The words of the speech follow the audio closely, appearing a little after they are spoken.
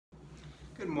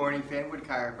Good morning, Fanwood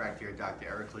Chiropractor,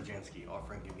 Dr. Chludzinski,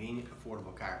 offering convenient,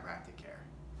 affordable chiropractic care.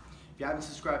 If you haven't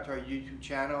subscribed to our YouTube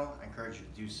channel, I encourage you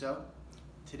to do so.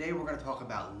 Today we're going to talk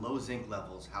about low zinc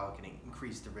levels, how it can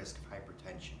increase the risk of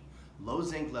hypertension. Low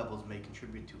zinc levels may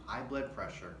contribute to high blood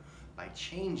pressure by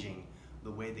changing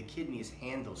the way the kidneys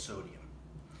handle sodium.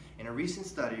 In a recent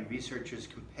study, researchers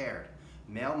compared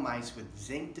male mice with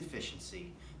zinc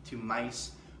deficiency to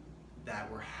mice that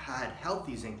had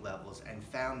healthy zinc levels and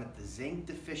found that the zinc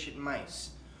deficient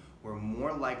mice were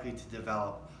more likely to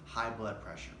develop high blood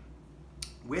pressure,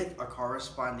 with a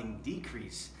corresponding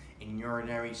decrease in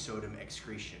urinary sodium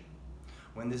excretion.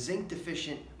 When the zinc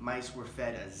deficient mice were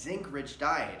fed a zinc-rich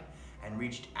diet and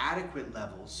reached adequate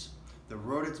levels, the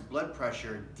rodent's blood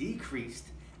pressure decreased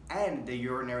and the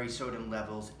urinary sodium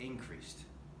levels increased.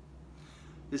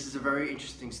 This is a very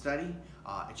interesting study.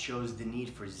 It shows the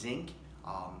need for zinc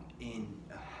in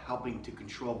helping to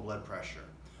control blood pressure.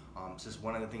 So it's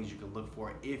one of the things you can look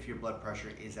for if your blood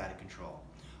pressure is out of control.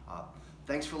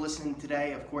 Thanks for listening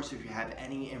today. Of course, if you have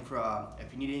any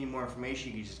if you need any more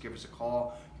information, you can just give us a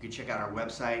call. You can check out our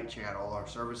website, check out all our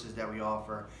services that we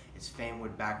offer. It's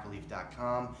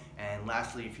fanwoodbackrelief.com. And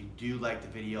lastly, if you do like the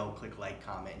video, click like,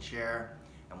 comment, and share,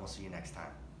 and we'll see you next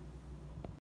time.